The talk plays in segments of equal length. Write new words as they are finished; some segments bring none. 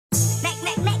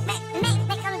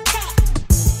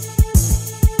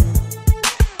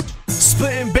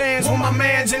Splitting bands with my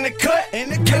mans in the cut.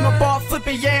 Came up all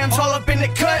flipping yams all up in the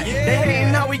cut. They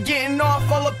hating how we getting off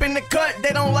all up in the cut.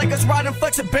 They don't like us riding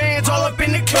flexing bands all up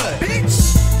in the cut.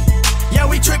 Bitch. Yeah,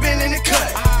 we trippin' in the cut.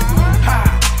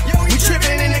 We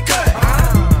trippin' in the cut.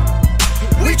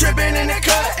 We trippin' in the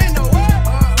cut.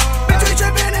 Bitch, we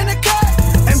trippin' in the cut.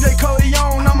 MJ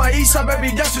Corleone on my east side, baby,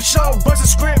 that's for sure. Bust a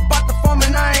script, bought the phone,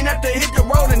 and I ain't have to hit the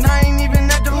road, and I ain't even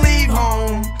have to leave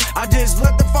home. I just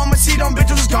left the pharmacy, them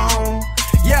bitches was gone.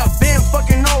 Yeah, been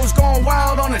fucking hoes going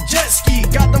wild on a jet ski.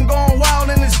 Got them going wild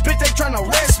in this bitch, they tryna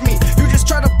arrest me. You just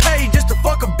try to pay just to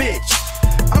fuck a bitch.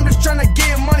 I'm just tryna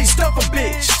get money, stuff a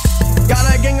bitch. Got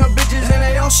a gang of bitches and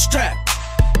they all strapped.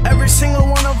 Every single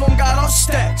one of them got all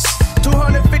stacks.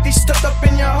 250 stuck up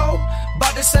in your hoe.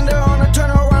 Bout to send her on a turn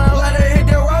around and let her hit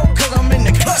the road. Cause I'm in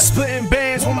the cut. Splitting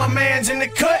bands with my mans in the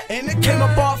cut. Came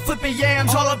up all flipping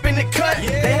yams all up in the cut.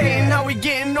 They hating how we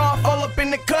getting off all up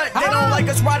in the cut. They don't like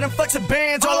us riding flexing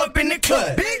bands all up in the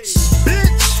cut. Bitch.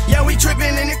 Yeah, we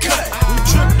trippin' in the cut.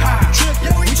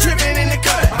 Yeah, we trippin' in the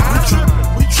cut.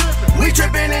 We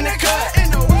trippin' in the cut.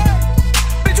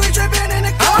 Bitch, we trippin' in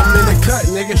the cut. I'm in the cut,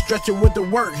 nigga, stretchin' with the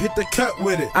work, hit the cut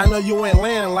with it. I know you ain't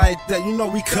laying like that, you know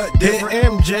we cut different.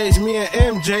 MJ's, me and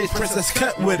MJ's, princess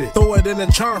cut with it. Throw it in the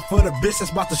charm for the bitch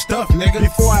that's about to stuff, nigga.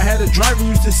 Before I had a driver,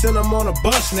 used to send him on a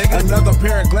bus, nigga. Another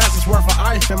pair of glasses worth of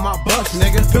ice in my bus,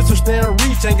 nigga. Pistol stand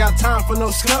reach, ain't got time for no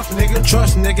scuff, nigga.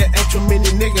 Trust, nigga, ain't too many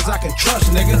niggas I can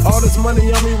trust, nigga. All this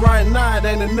money on me right now, it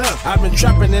ain't enough. I've been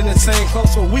trapping in the same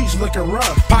clothes for weeks, looking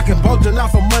rough. Pocket bulging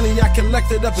out for money I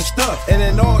collected up and stuff. And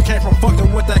it all came from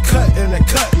fucking with that cut in the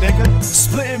cut, nigga.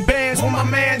 Splitting bands with my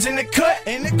mans in the cut.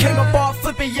 Came up all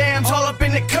flipping yams all up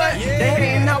in the cut. They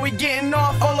hating how we getting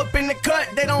off all up in the cut.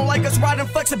 They don't like us riding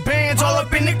flexing bands all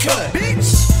up in the cut.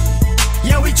 Bitch.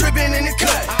 Yeah, we trippin' in the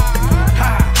cut.